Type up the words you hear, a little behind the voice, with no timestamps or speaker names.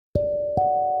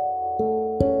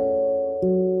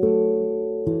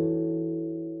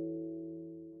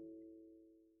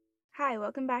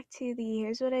welcome back to the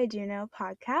Here's What I Do Know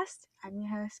podcast. I'm your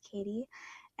host, Katie,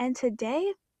 and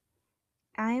today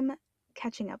I'm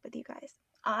catching up with you guys.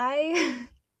 I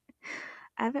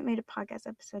I haven't made a podcast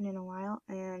episode in a while,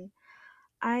 and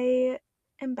I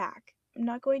am back. I'm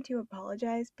not going to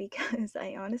apologize because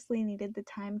I honestly needed the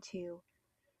time to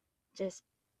just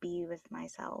be with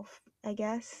myself, I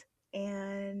guess,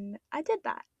 and I did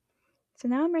that. So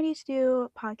now I'm ready to do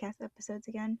podcast episodes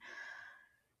again.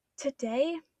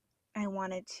 Today, I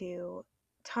wanted to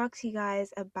talk to you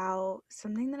guys about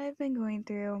something that I've been going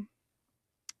through,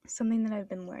 something that I've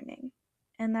been learning,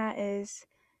 and that is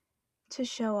to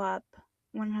show up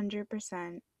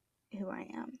 100% who I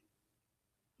am.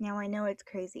 Now, I know it's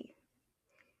crazy.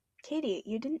 Katie,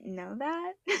 you didn't know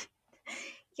that?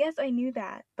 Yes, I knew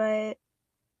that, but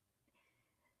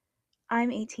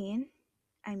I'm 18,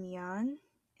 I'm young,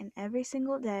 and every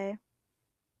single day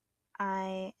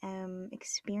I am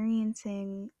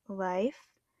experiencing life,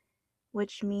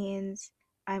 which means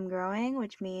I'm growing,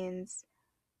 which means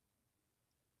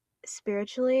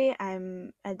spiritually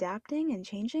I'm adapting and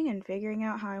changing and figuring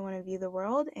out how I want to view the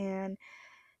world, and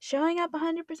showing up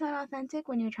 100% authentic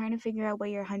when you're trying to figure out what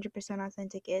your 100%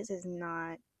 authentic is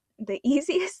not the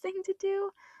easiest thing to do,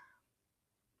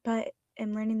 but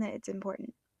I'm learning that it's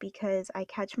important because I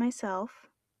catch myself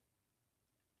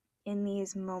in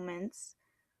these moments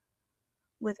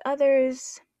with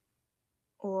others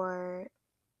or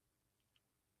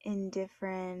in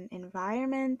different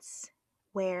environments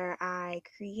where I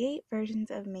create versions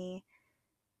of me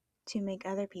to make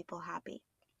other people happy.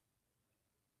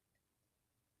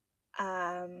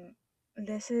 Um,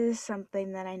 this is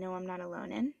something that I know I'm not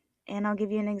alone in. And I'll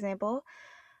give you an example.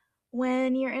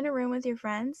 When you're in a room with your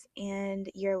friends and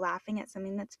you're laughing at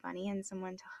something that's funny and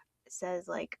someone says,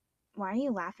 like, why are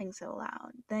you laughing so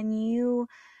loud? Then you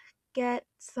get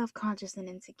self-conscious and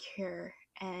insecure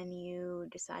and you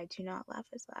decide to not laugh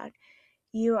as loud.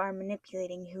 You are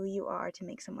manipulating who you are to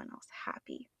make someone else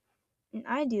happy. And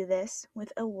I do this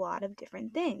with a lot of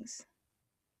different things,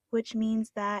 which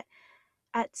means that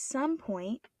at some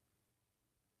point,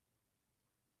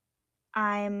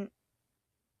 I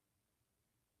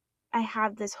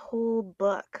have this whole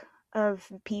book of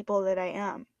people that I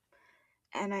am,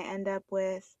 and I end up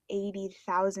with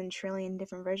 80,000 trillion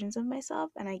different versions of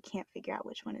myself, and I can't figure out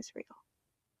which one is real.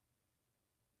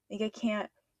 Like, I can't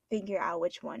figure out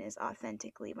which one is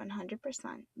authentically 100%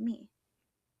 me.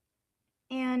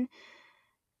 And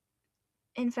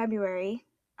in February,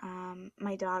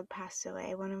 my dog passed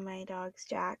away, one of my dogs,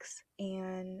 Jax,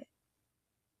 and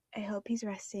I hope he's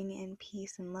resting in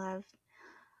peace and love.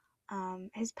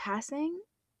 His passing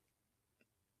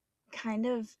kind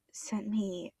of sent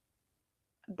me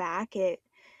back. It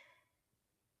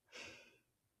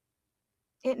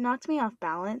knocked me off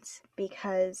balance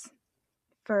because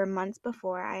for months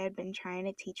before I had been trying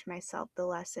to teach myself the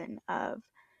lesson of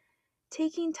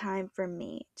taking time for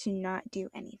me to not do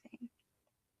anything.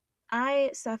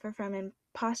 I suffer from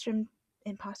imposter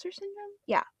syndrome?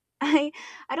 Yeah. I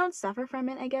don't suffer from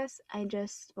it, I guess. I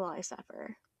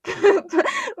suffer.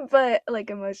 but like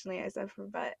emotionally I suffer,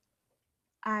 but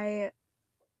I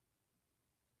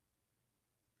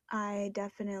I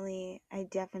definitely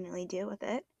deal with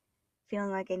it,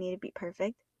 feeling like I need to be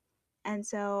perfect. And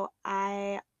so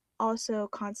I also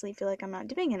constantly feel like I'm not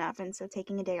doing enough. And so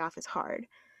taking a day off is hard.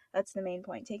 That's the main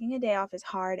point. Taking a day off is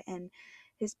hard. And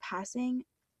his passing,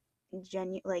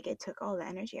 like, it took all the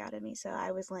energy out of me. So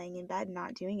I was laying in bed,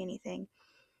 not doing anything.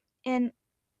 And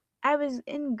I was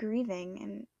in grieving.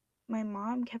 And my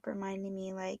mom kept reminding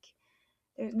me, like,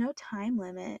 there's no time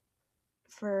limit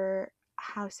for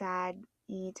how sad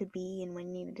you need to be and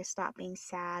when you need to stop being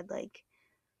sad. Like,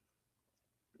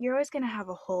 you're always going to have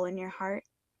a hole in your heart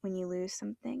when you lose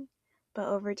something, but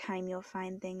over time you'll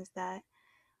find things that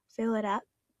fill it up,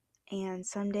 and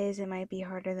some days it might be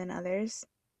harder than others,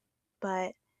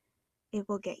 but it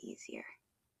will get easier.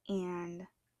 And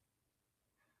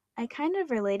I kind of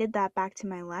related that back to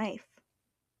my life.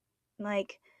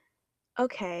 Like,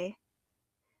 okay,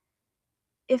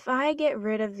 if I get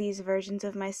rid of these versions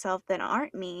of myself that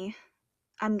aren't me,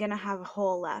 I'm going to have a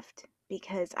hole left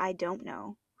because I don't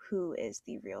know who is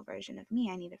the real version of me.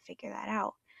 I need to figure that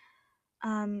out.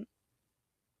 Um,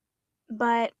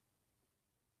 but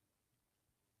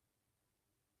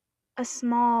a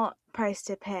small price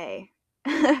to pay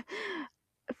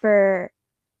for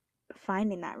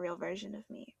finding that real version of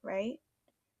me, right?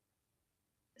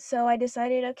 So I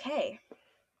decided, okay,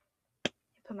 I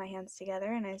put my hands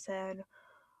together and I said,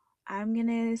 I'm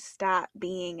gonna stop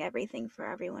being everything for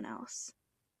everyone else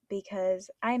because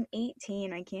I'm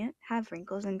 18. I can't have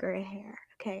wrinkles and gray hair,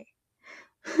 okay?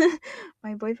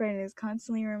 My boyfriend is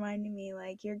constantly reminding me,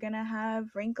 like, you're gonna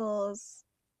have wrinkles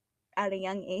at a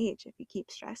young age if you keep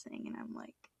stressing. And I'm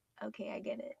like, okay, I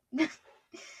get it.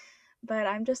 But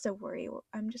I'm just a worrier.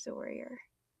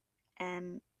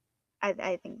 And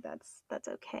I think that's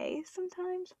okay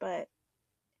sometimes, but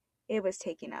it was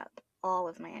taking up all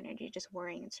of my energy just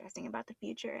worrying and stressing about the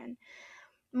future. And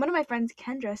one of my friends,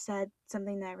 Kendra, said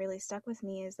something that really stuck with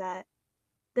me, is that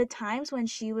the times when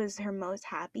she was her most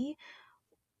happy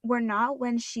were not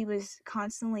when she was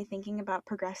constantly thinking about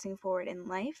progressing forward in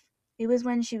life. It was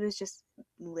when she was just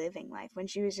living life, when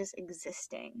she was just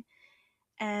existing.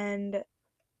 And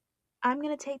I'm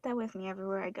going to take that with me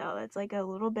everywhere I go. It's like a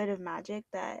little bit of magic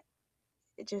that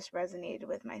it just resonated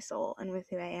with my soul and with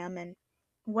who I am. And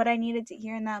what I needed to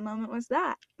hear in that moment was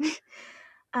that.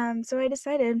 So I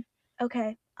decided,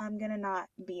 okay, I'm going to not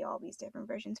be all these different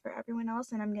versions for everyone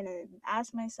else. And I'm going to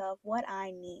ask myself what I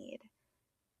need.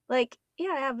 Like,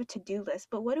 yeah, I have a to-do list,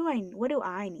 but what do I need? What do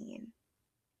I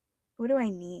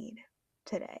need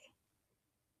today?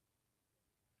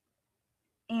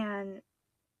 And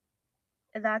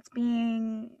that's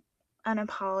being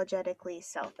unapologetically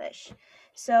selfish.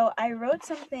 So I wrote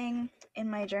something in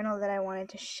my journal that I wanted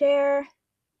to share,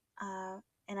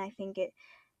 and I think it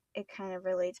kind of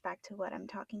relates back to what I'm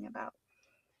talking about.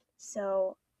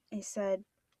 So I said,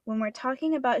 when we're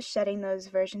talking about shedding those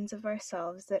versions of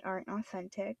ourselves that aren't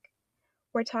authentic,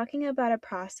 we're talking about a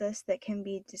process that can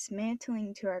be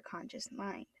dismantling to our conscious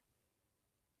mind.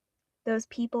 Those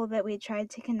people that we tried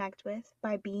to connect with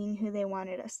by being who they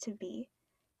wanted us to be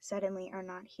suddenly are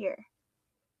not here.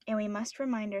 And we must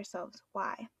remind ourselves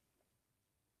why.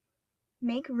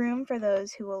 Make room for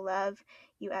those who will love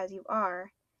you as you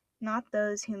are, not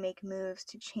those who make moves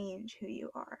to change who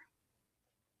you are.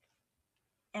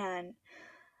 And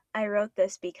I wrote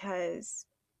this because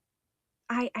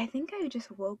I think I just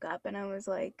woke up and I was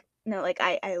like, no, like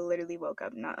I literally woke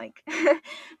up, not like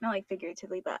not like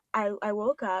figuratively, but I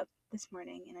woke up this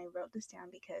morning and I wrote this down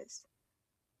because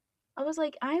I was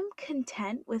like, I'm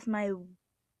content with my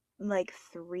like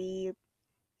 3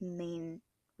 main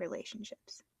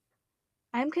relationships.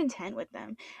 I'm content with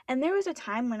them. And there was a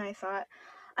time when I thought,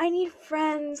 I need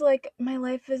friends. Like, my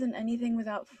life isn't anything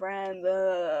without friends.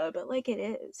 But, like, it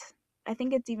is. I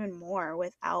think it's even more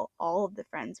without all of the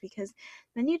friends, because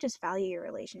then you just value your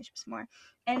relationships more.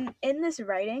 And in this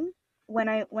writing, when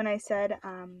I said,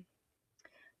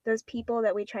 those people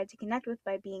that we tried to connect with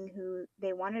by being who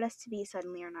they wanted us to be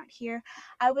suddenly are not here,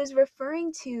 I was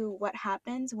referring to what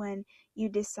happens when you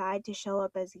decide to show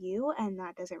up as you and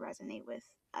that doesn't resonate with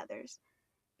others.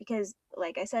 Because,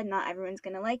 like I said, not everyone's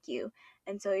going to like you.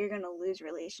 And so you're going to lose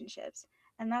relationships.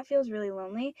 And that feels really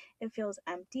lonely. It feels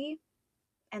empty.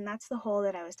 And that's the hole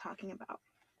that I was talking about.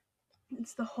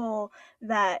 It's the hole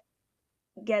that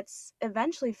gets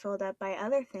eventually filled up by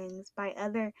other things, by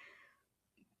other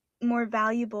more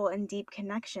valuable and deep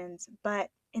connections. But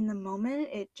in the moment,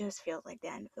 it just feels like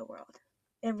the end of the world.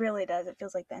 It really does. It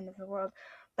feels like the end of the world.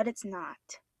 But it's not.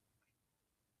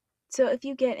 So if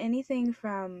you get anything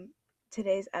from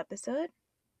today's episode,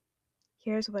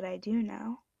 here's what I do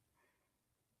know.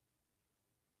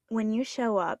 When you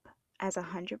show up as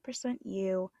 100%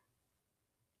 you,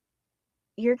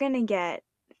 you're going to get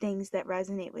things that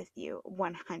resonate with you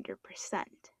 100%.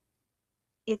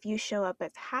 If you show up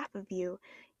as half of you,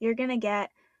 you're going to get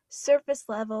surface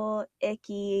level,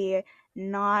 icky,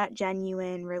 not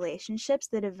genuine relationships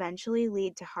that eventually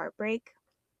lead to heartbreak.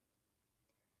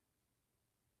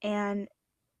 And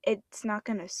it's not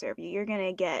going to serve you. You're going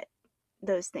to get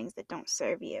those things that don't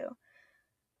serve you.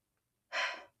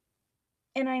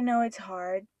 And I know it's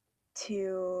hard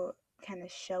to kind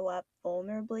of show up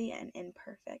vulnerably and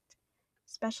imperfect,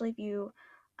 especially if you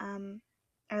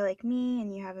are like me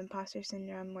and you have imposter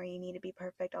syndrome where you need to be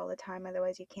perfect all the time,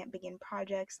 otherwise you can't begin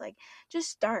projects. Like, just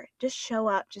start, just show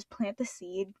up, just plant the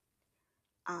seed.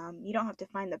 You don't have to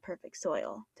find the perfect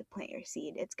soil to plant your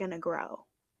seed. It's gonna grow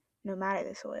no matter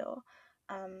the soil.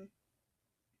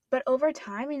 But over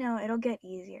time, it'll get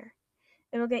easier.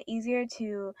 It'll get easier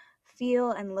to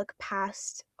feel and look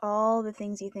past all the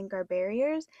things you think are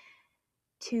barriers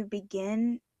to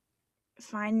begin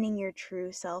finding your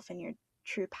true self and your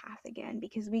true path again,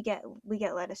 because we get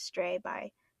led astray by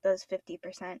those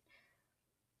 50%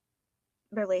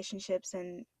 relationships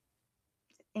and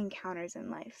encounters in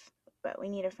life. But we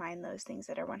need to find those things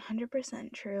that are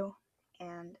 100% true.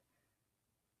 And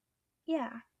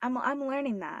yeah, I'm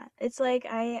learning that. It's like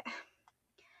I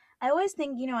always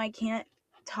think, I can't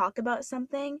talk about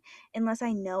something unless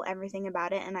I know everything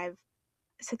about it and I've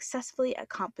successfully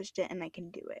accomplished it and I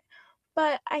can do it.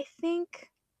 But I think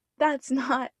that's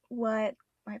not what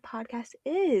my podcast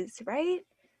is, right?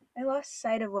 I lost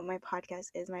sight of what my podcast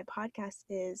is. My podcast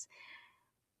is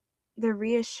the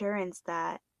reassurance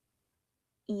that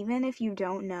even if you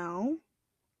don't know,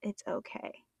 it's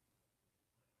okay.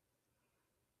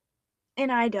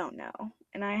 And I don't know.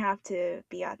 And I have to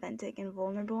be authentic and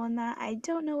vulnerable in that. I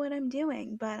don't know what I'm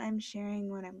doing, but I'm sharing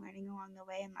what I'm learning along the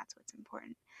way, and that's what's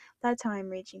important. That's how I'm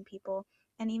reaching people.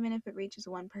 And even if it reaches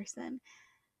one person,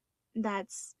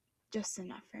 that's just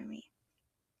enough for me.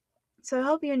 So I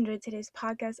hope you enjoyed today's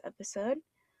podcast episode.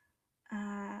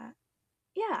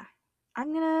 Yeah,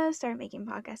 I'm gonna start making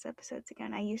podcast episodes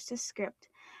again. I used to script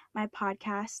my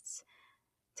podcasts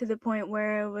to the point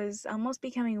where it was almost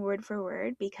becoming word for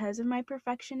word because of my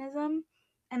perfectionism.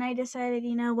 And I decided,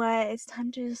 you know what, it's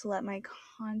time to just let my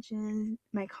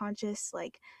conscious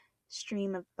like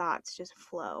stream of thoughts just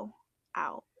flow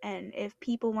out. And if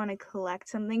people want to collect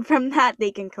something from that,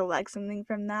 they can collect something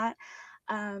from that.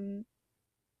 Um,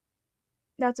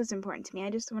 that's what's important to me. I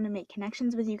just want to make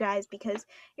connections with you guys because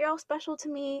you're all special to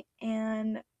me,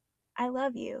 and I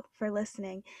love you for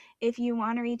listening. If you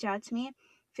want to reach out to me,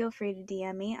 feel free to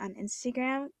DM me on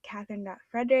Instagram,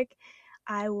 Catherine.Frederick.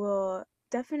 I will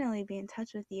definitely be in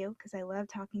touch with you because I love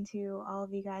talking to all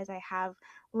of you guys. I have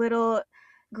little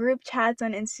group chats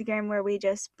on Instagram where we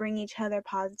just bring each other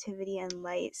positivity and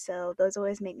light. So those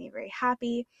always make me very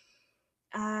happy.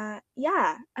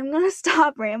 Yeah, I'm gonna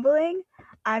stop rambling.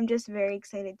 I'm just very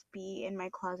excited to be in my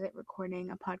closet recording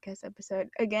a podcast episode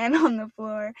again on the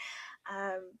floor.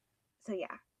 So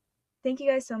yeah, thank you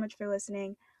guys so much for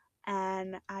listening,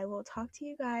 and I will talk to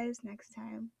you guys next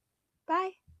time.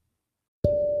 Bye.